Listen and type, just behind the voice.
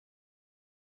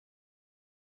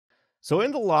So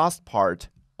in the last part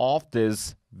of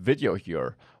this video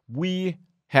here, we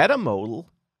had a modal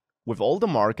with all the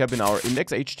markup in our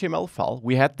index.html file.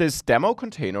 We had this demo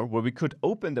container where we could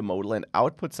open the modal and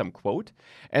output some code.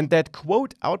 And that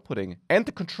code outputting and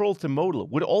the control of the modal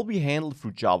would all be handled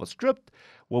through JavaScript,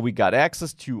 where we got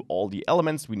access to all the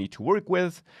elements we need to work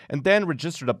with, and then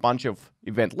registered a bunch of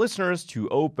event listeners to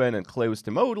open and close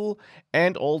the modal,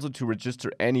 and also to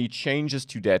register any changes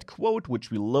to that code, which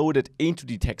we loaded into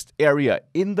the text area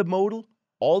in the modal,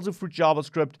 also through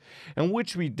JavaScript, and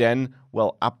which we then,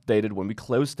 updated when we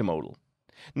close the modal.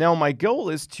 Now, my goal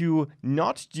is to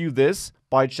not do this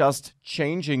by just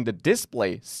changing the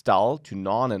display style to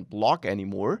none and block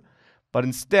anymore, but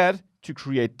instead to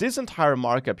create this entire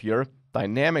markup here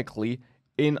dynamically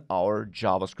in our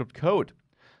JavaScript code.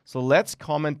 So let's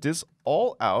comment this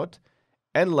all out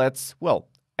and let's,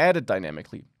 add it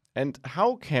dynamically. And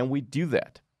how can we do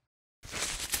that?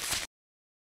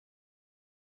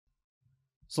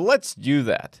 So let's do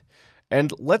that.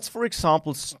 And let's, for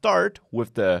example, start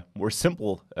with the more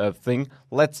simple thing.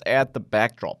 Let's add the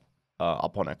backdrop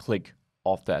upon a click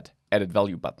of that added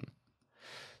value button.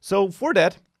 So for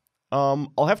that,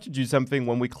 I'll have to do something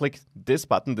when we click this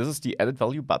button. This is the added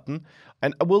value button.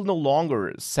 And I will no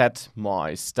longer set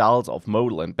my styles of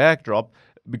modal and backdrop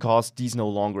because these no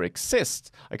longer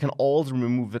exist. I can also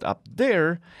remove it up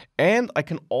there, and I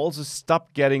can also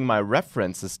stop getting my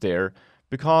references there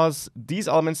because these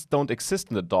elements don't exist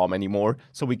in the DOM anymore,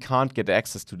 so we can't get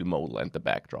access to the modal and the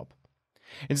backdrop.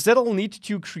 Instead, I'll need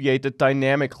to create it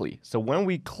dynamically. So when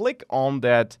we click on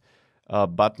that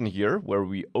button here, where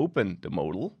we open the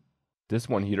modal, this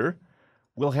one here,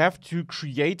 we'll have to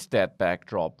create that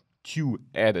backdrop to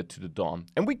add it to the DOM.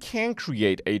 And we can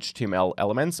create HTML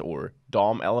elements or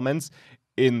DOM elements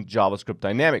in JavaScript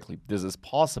dynamically. This is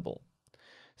possible.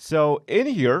 So in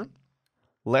here,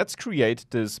 let's create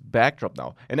this backdrop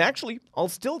now. And actually, I'll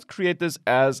still create this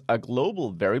as a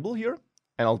global variable here.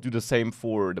 And I'll do the same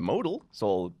for the modal. So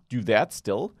I'll do that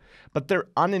still. But they're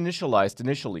uninitialized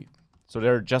initially. So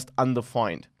they're just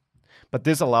undefined. But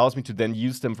this allows me to then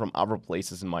use them from other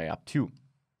places in my app too.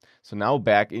 So now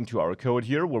back into our code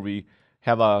here, where we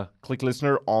have a click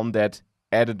listener on that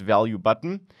added value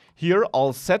button. Here,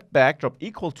 I'll set backdrop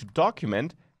equal to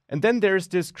document. And then there's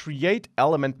this create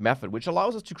element method, which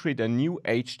allows us to create a new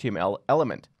HTML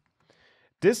element.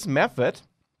 This method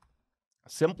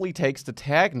simply takes the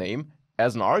tag name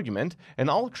as an argument, and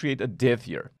I'll create a div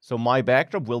here. So my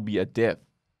backdrop will be a div.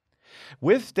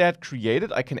 With that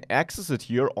created, I can access it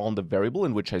here on the variable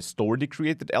in which I stored the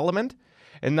created element.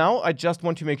 And now I just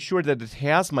want to make sure that it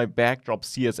has my backdrop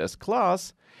CSS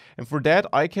class. And for that,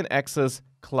 I can access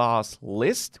class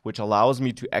list, which allows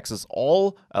me to access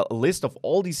a list of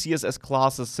all the CSS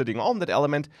classes sitting on that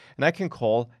element. And I can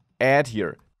call add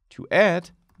here to add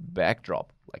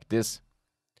backdrop like this.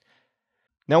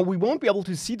 Now, we won't be able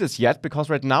to see this yet because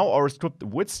right now our script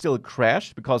would still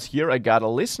crash because here I got a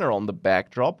listener on the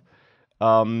backdrop,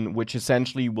 which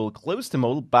essentially will close the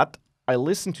modal, but I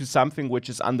listen to something which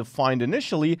is undefined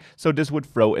initially, so this would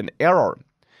throw an error.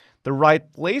 The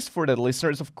right place for that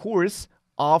listener is, of course,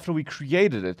 after we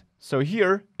created it. So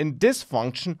here, in this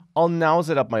function, I'll now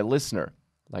set up my listener,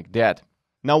 like that.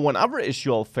 Now, one other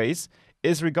issue I'll face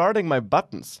is regarding my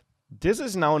buttons. This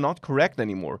is now not correct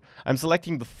anymore. I'm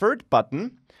selecting the third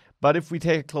button, but if we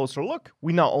take a closer look,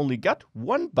 we now only got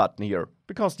one button here,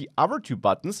 because the other two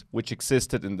buttons, which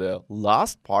existed in the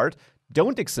last part,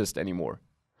 don't exist anymore.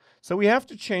 So we have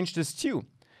to change this too.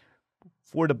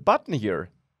 For the button here,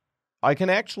 I can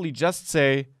actually just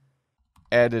say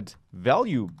added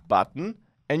value button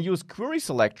and use query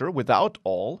selector without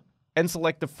all and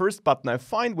select the first button I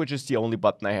find, which is the only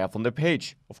button I have on the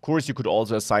page. Of course, you could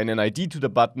also assign an ID to the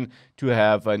button to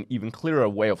have an even clearer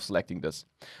way of selecting this.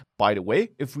 By the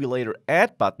way, if we later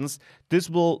add buttons, this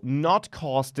will not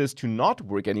cause this to not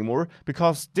work anymore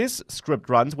because this script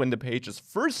runs when the page is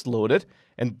first loaded,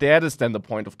 and that is then the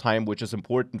point of time which is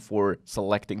important for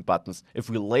selecting buttons. If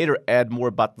we later add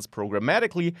more buttons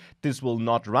programmatically, this will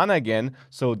not run again,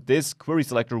 so this query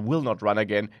selector will not run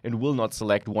again and will not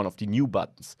select one of the new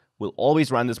buttons. We'll always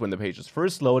run this when the page is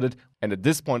first loaded, and at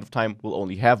this point of time, we'll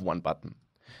only have one button.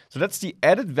 So that's the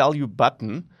added value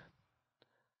button,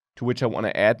 to which I want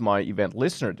to add my event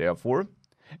listener, therefore.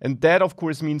 And that, of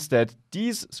course, means that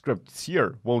these scripts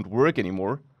here won't work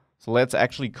anymore. So let's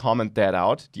actually comment that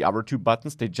out. The other two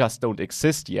buttons, they just don't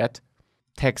exist yet.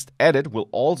 Text edit will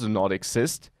also not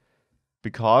exist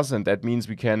because, and that means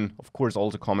we can, of course,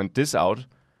 also comment this out,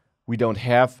 we don't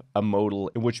have a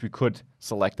modal in which we could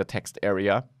select the text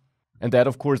area. And that,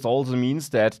 of course, also means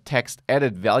that text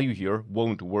added value here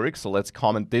won't work. So let's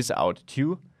comment this out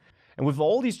too. And with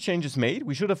all these changes made,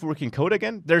 we should have working code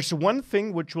again. There's one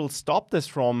thing which will stop this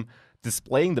from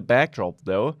displaying the backdrop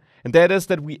though, and that is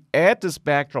that we add this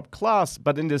backdrop class,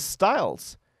 but in the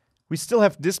styles, we still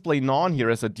have display none here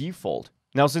as a default.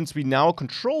 Now, since we now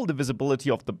control the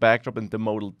visibility of the backdrop and the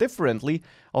modal differently,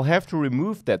 I'll have to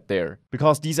remove that there,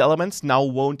 because these elements now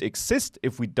won't exist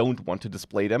if we don't want to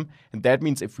display them. And that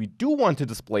means if we do want to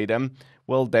display them,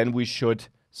 well, then we should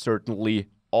certainly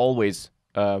always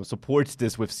support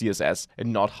this with CSS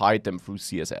and not hide them through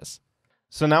CSS.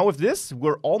 So now with this,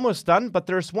 we're almost done, but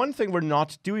there's one thing we're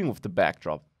not doing with the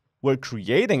backdrop. We're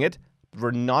creating it,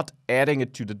 we're not adding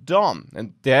it to the DOM.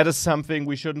 And that is something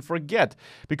we shouldn't forget,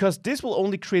 because this will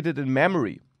only create it in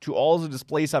memory. To also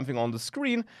display something on the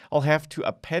screen, I'll have to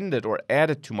append it or add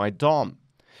it to my DOM.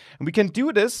 And we can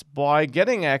do this by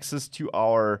getting access to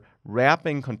our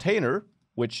wrapping container,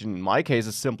 which in my case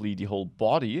is simply the whole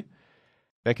body.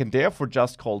 I can therefore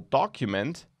just call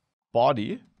document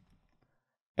body,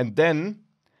 and then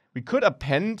we could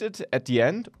append it at the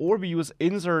end, or we use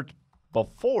insert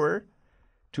before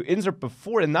to insert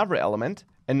before another element.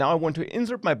 And now I want to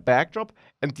insert my backdrop,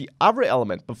 and the other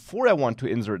element before I want to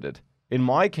insert it, in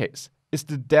my case, is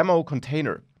the demo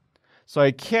container. So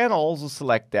I can also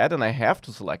select that, and I have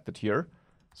to select it here.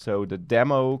 So the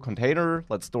demo container,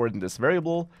 let's store it in this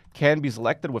variable, can be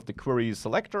selected with the query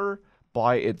selector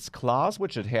by its class,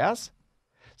 which it has.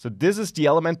 So this is the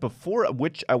element before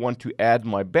which I want to add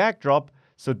my backdrop.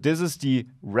 So this is the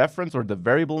reference or the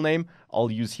variable name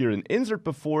I'll use here in insert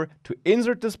before to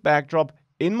insert this backdrop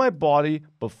in my body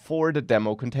before the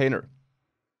demo container.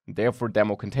 And therefore,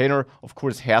 demo container, of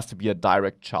course, has to be a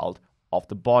direct child of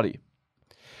the body.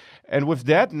 And with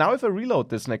that, now if I reload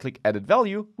this and I click edit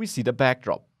value, we see the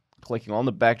backdrop. Clicking on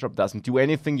the backdrop doesn't do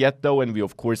anything yet though, and we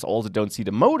of course also don't see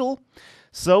the modal.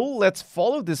 So let's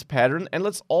follow this pattern and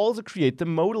let's also create the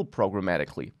modal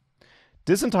programmatically.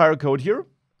 This entire code here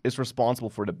is responsible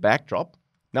for the backdrop.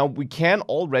 Now we can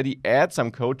already add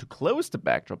some code to close the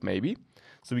backdrop maybe.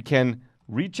 So we can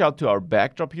reach out to our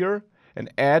backdrop here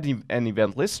and add an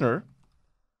event listener,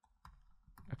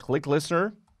 a click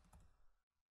listener,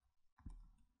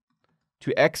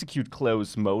 to execute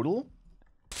close modal,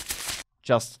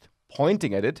 just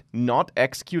pointing at it, not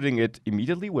executing it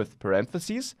immediately with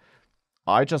parentheses.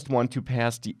 I just want to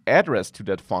pass the address to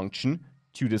that function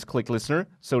to this click listener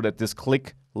so that this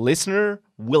click listener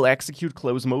will execute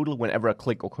close modal whenever a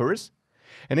click occurs.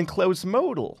 And in close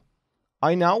modal,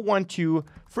 I now want to,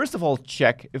 first of all,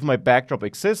 check if my backdrop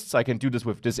exists. I can do this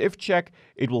with this if check.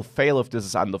 It will fail if this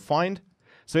is undefined.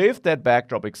 So if that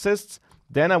backdrop exists,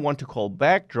 then I want to call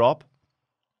backdrop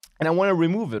and I want to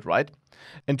remove it, right?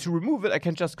 And to remove it, I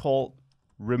can just call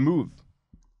remove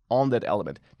on that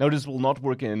element. Now this will not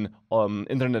work in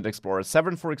Internet Explorer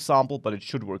 7, for example, but it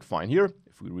should work fine here.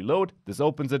 If we reload, this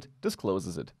opens it, this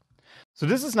closes it. So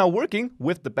this is now working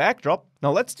with the backdrop.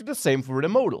 Now let's do the same for the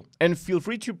modal. And feel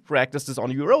free to practice this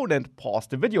on your own and pause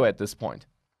the video at this point.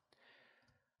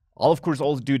 I'll of course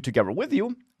also do it together with you,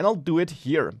 and I'll do it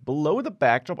here. Below the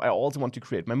backdrop, I also want to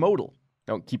create my modal.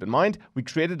 Now keep in mind, we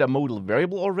created a modal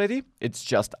variable already. It's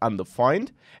just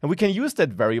undefined, and we can use that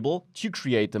variable to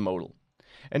create the modal.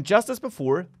 And just as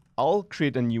before, I'll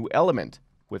create a new element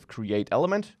with create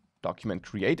element, document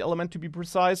create element to be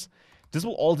precise. This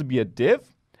will also be a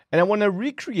div, and I want to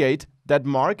recreate that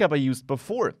markup I used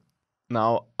before.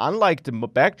 Now, unlike the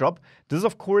backdrop, this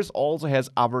of course also has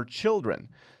other children.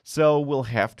 So we'll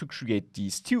have to create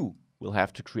these two. We'll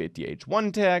have to create the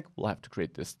h1 tag, we'll have to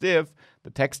create this div, the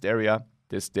text area,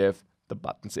 this div, the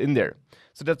buttons in there.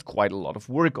 So that's quite a lot of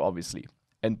work, obviously.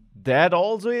 And that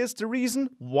also is the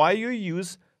reason why you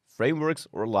use frameworks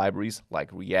or libraries like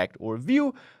React or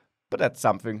Vue, but that's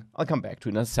something I'll come back to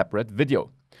in a separate video.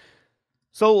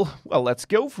 So, well, let's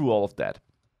go through all of that.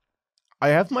 I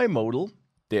have my modal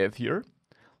div here.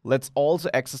 Let's also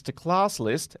access the class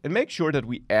list and make sure that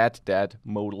we add that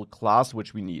modal class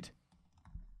which we need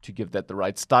to give that the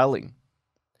right styling.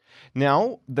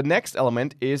 Now, the next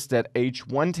element is that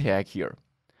h1 tag here.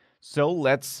 So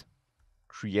let's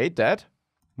create that.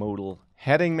 Modal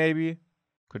heading maybe,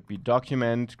 could be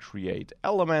document, create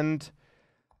element,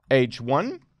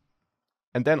 h1.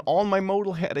 And then on my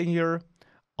modal heading here,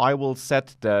 I will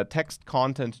set the text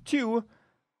content to,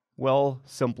 well,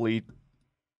 simply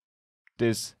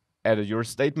this edit your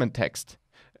statement text.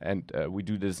 And we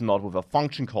do this not with a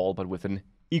function call, but with an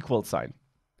equal sign.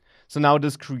 So now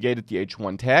this created the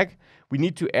h1 tag. We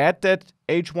need to add that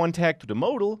h1 tag to the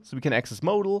modal, so we can access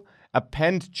modal,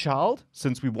 append child,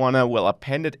 since we want to, well,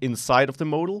 append it inside of the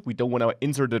modal. We don't want to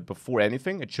insert it before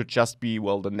anything. It should just be,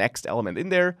 well, the next element in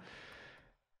there.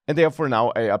 And therefore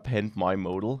now I append my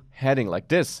modal heading like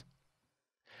this.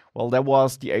 Well, that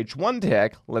was the h1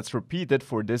 tag. Let's repeat it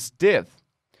for this div.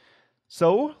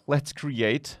 So let's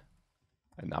create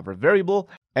another variable.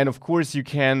 And of course, you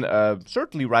can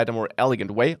certainly write a more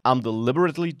elegant way. I'm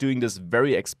deliberately doing this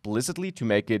very explicitly to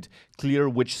make it clear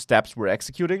which steps we're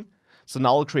executing. So now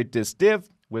I'll create this div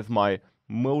with my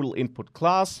modal input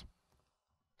class.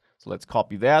 So let's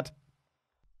copy that.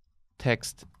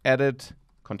 Text edit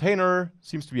container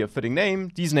seems to be a fitting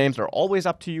name. These names are always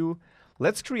up to you.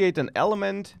 Let's create an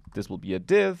element. This will be a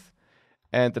div.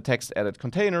 And the text edit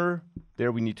container,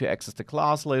 there we need to access the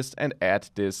class list and add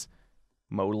this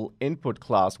modal input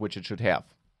class, which it should have.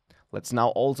 Let's now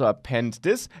also append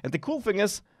this. And the cool thing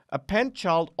is, append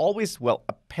child always,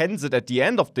 appends it at the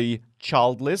end of the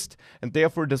child list, and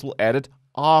therefore this will add it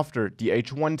after the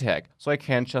h1 tag. So I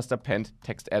can't just append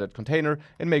text edit container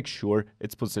and make sure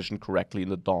it's positioned correctly in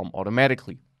the DOM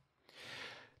automatically.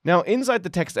 Now inside the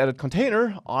text edit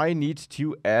container, I need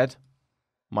to add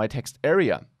my text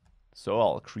area. So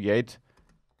I'll create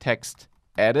text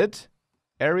edit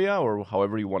area, or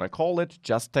however you want to call it,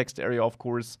 just text area, of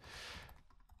course.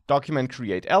 Document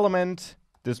create element.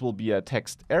 This will be a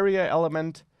text area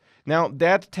element. Now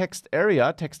that text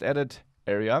area, text edit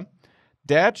area,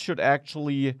 that should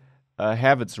actually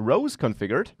have its rows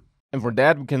configured. And for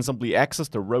that, we can simply access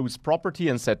the rows property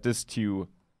and set this to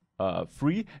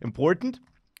free. Important.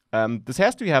 This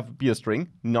has to be a string,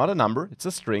 not a number. It's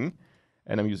a string.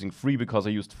 And I'm using free because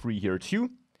I used free here too.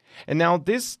 And now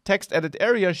this text edit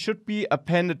area should be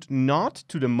appended not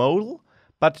to the modal,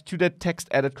 but to the text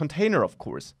edit container, of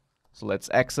course. So let's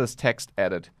access text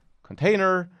edit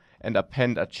container and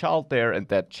append a child there, and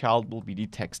that child will be the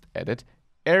text edit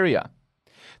area.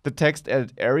 The text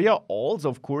edit area also,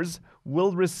 of course,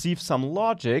 will receive some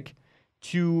logic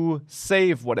to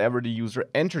save whatever the user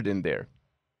entered in there.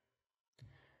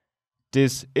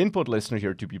 This input listener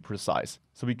here, to be precise.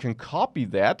 So we can copy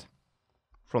that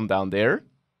from down there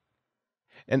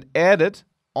and add it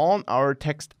on our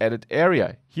text edit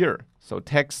area here. So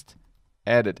text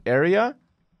edit area,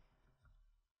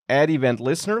 add event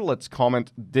listener. Let's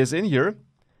comment this in here.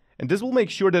 And this will make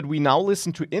sure that we now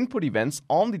listen to input events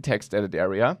on the text edit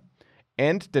area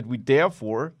and that we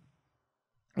therefore,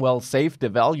 save the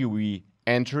value we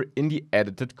enter in the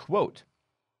edited quote.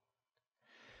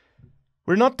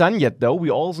 We're not done yet though.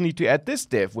 We also need to add this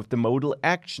div with the modal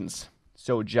actions.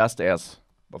 So just as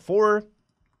before,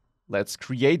 let's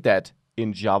create that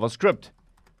in JavaScript.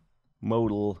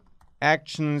 Modal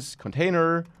actions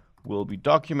container will be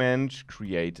document,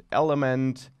 create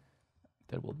element,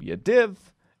 that will be a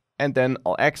div, and then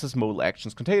I'll access modal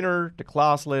actions container, the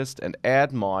class list, and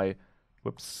add my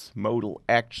modal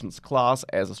actions class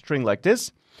as a string like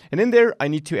this. And in there, I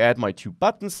need to add my two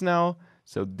buttons now.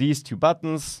 So these two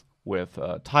buttons with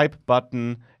type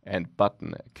button and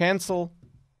button cancel.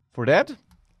 For that,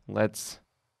 let's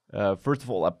first of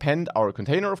all append our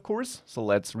container, of course. So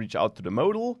let's reach out to the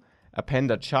modal, append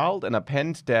a child, and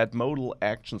append that modal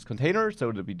actions container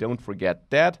so that we don't forget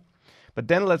that. But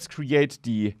then let's create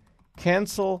the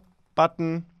cancel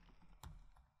button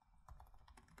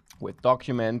with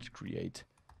document, create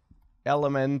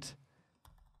element,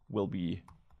 will be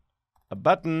a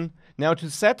button. Now to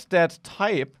set that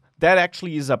type, that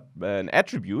actually is an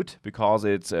attribute because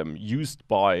it's used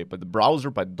by the browser,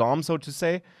 by the DOM, so to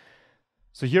say.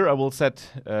 So here I will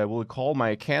will call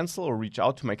my cancel or reach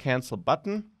out to my cancel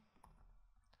button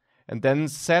and then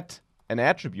set an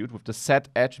attribute with the set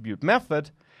attribute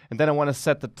method. And then I want to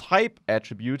set the type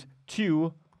attribute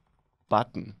to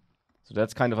button. So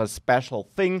that's kind of a special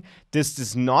thing. This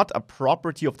is not a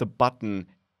property of the button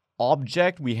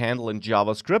object we handle in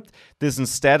JavaScript. This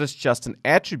instead is just an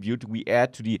attribute we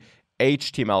add to the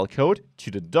HTML code, to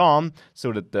the DOM,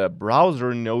 so that the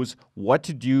browser knows what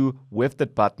to do with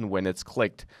that button when it's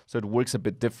clicked. So it works a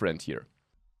bit different here.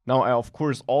 Now I of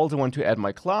course also want to add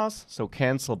my class. So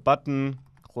cancel button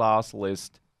class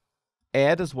list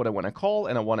add is what I want to call,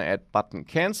 and I want to add button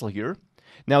cancel here.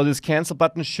 Now this cancel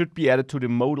button should be added to the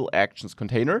modal actions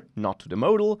container, not to the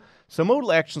modal. So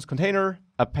modal actions container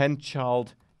append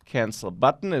child cancel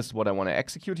button is what I want to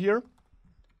execute here.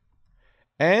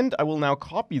 And I will now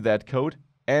copy that code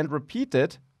and repeat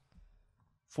it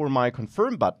for my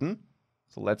confirm button.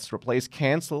 So let's replace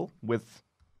cancel with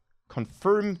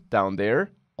confirm down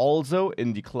there, also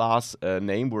in the class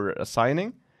name we're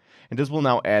assigning. And this will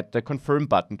now add the confirm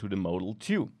button to the modal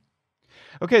too.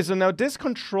 Okay, so now this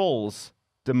controls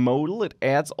the modal. It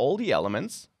adds all the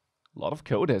elements. A lot of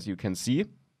code, as you can see.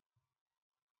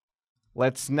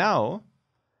 Let's now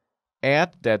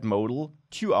add that modal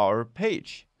to our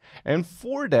page. And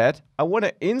for that, I want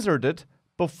to insert it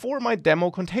before my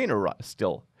demo container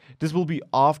still. This will be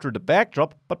after the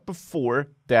backdrop, but before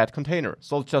that container.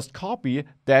 So I'll just copy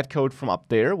that code from up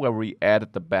there where we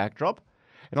added the backdrop,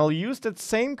 and I'll use that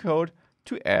same code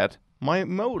to add my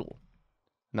modal.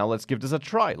 Now let's give this a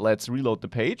try. Let's reload the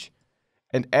page,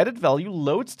 and added value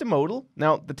loads the modal.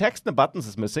 Now the text and the buttons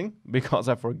is missing because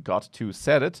I forgot to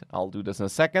set it. I'll do this in a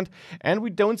second, and we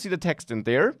don't see the text in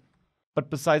there, but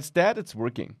besides that, it's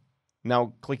working.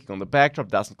 Now clicking on the backdrop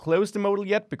doesn't close the modal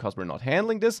yet because we're not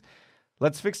handling this.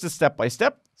 Let's fix this step by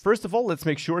step. First of all, let's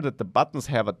make sure that the buttons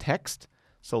have a text.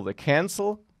 So the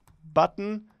cancel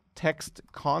button text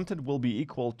content will be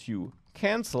equal to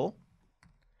cancel,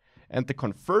 and the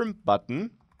confirm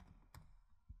button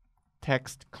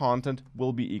text content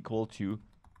will be equal to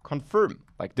confirm,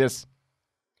 like this.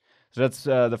 So that's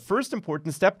the first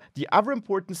important step. The other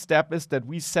important step is that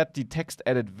we set the text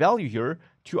edit value here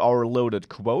to our loaded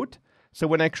quote. So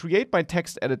when I create my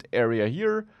text edit area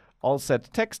here, I'll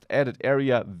set text edit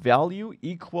area value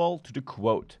equal to the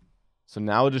quote. So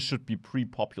now this should be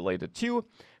pre-populated too.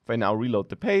 If I now reload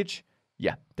the page,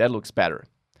 yeah, that looks better.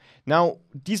 Now,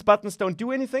 these buttons don't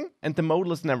do anything, and the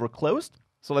modal is never closed.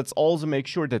 So let's also make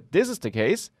sure that this is the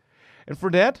case. And for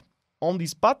that, on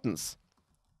these buttons,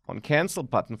 on cancel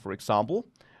button, for example,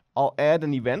 I'll add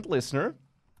an event listener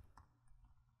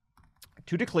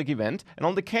to the click event. And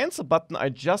on the cancel button, I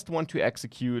just want to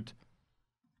execute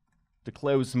the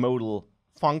close modal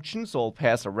function. So I'll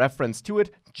pass a reference to it,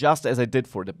 just as I did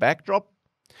for the backdrop.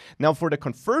 Now for the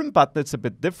confirm button, it's a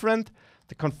bit different.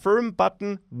 The confirm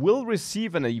button will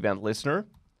receive an event listener.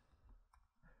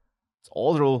 It's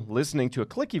also listening to a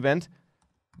click event,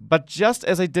 but just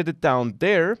as I did it down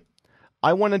there,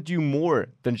 I want to do more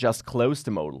than just close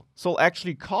the modal. So I'll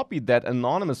actually copy that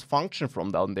anonymous function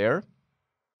from down there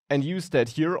and use that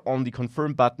here on the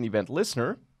confirm button event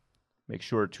listener. Make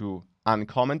sure to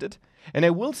uncomment it. And I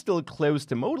will still close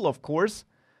the modal, of course,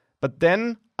 but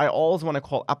then I also want to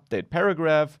call update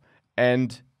paragraph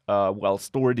and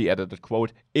store the edited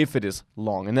quote if it is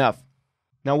long enough.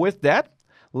 Now with that,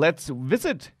 let's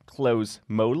visit close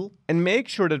modal and make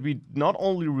sure that we not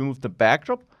only remove the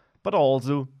backdrop, but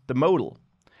also the modal.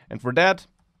 And for that,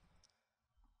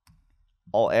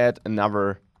 I'll add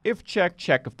another if check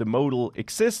if the modal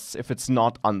exists, if it's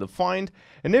not undefined.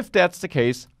 And if that's the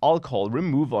case, I'll call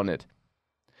remove on it.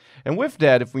 And with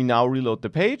that, if we now reload the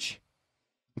page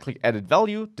and click edit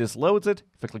value, this loads it.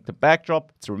 If I click the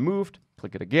backdrop, it's removed.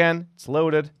 Click it again, it's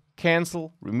loaded.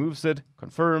 Cancel, removes it.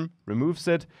 Confirm, removes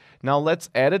it. Now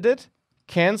let's edit it.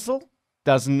 Cancel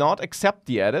does not accept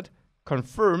the edit.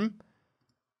 Confirm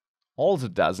also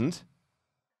doesn't.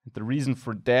 The reason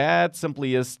for that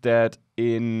simply is that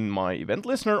in my event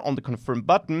listener on the confirm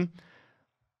button,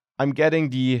 I'm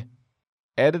getting the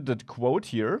edited quote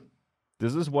here.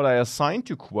 This is what I assigned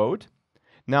to quote.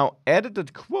 Now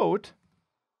edited quote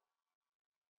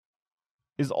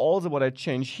is also what I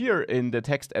change here in the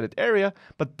text edit area,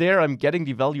 but there I'm getting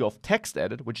the value of text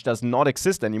edit, which does not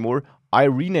exist anymore. I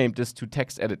renamed this to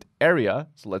text edit area,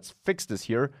 so let's fix this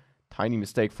here. Tiny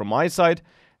mistake from my side.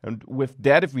 And with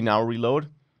that, if we now reload,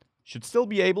 should still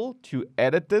be able to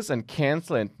edit this and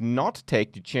cancel and not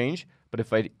take the change. But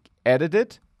if I edit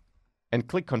it and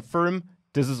click confirm,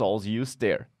 this is also used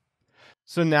there.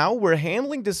 So now we're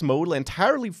handling this modal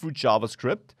entirely through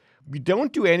JavaScript. We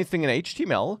don't do anything in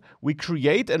HTML. We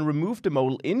create and remove the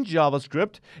modal in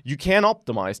JavaScript. You can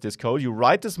optimize this code. You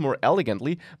write this more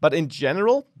elegantly. But in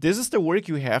general, this is the work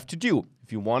you have to do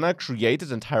if you want to create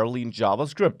it entirely in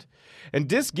JavaScript. And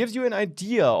this gives you an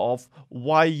idea of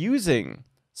why using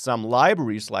some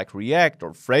libraries like React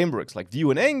or frameworks like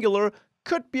Vue and Angular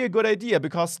could be a good idea,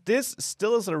 because this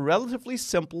still is a relatively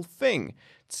simple thing.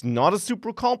 It's not a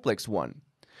super complex one.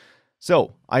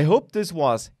 So I hope this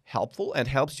was helpful and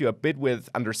helps you a bit with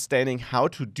understanding how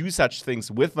to do such things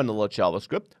with vanilla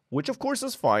JavaScript, which of course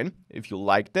is fine if you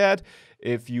like that.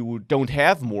 If you don't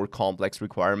have more complex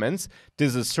requirements,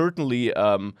 this is certainly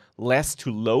less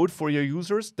to load for your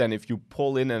users than if you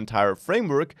pull in an entire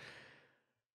framework.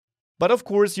 But of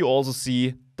course, you also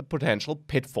see the potential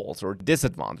pitfalls or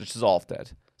disadvantages of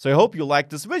that. So I hope you liked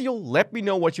this video. Let me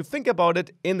know what you think about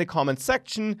it in the comment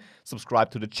section. Subscribe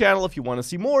to the channel if you want to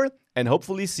see more, and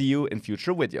hopefully see you in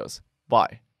future videos.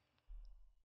 Bye.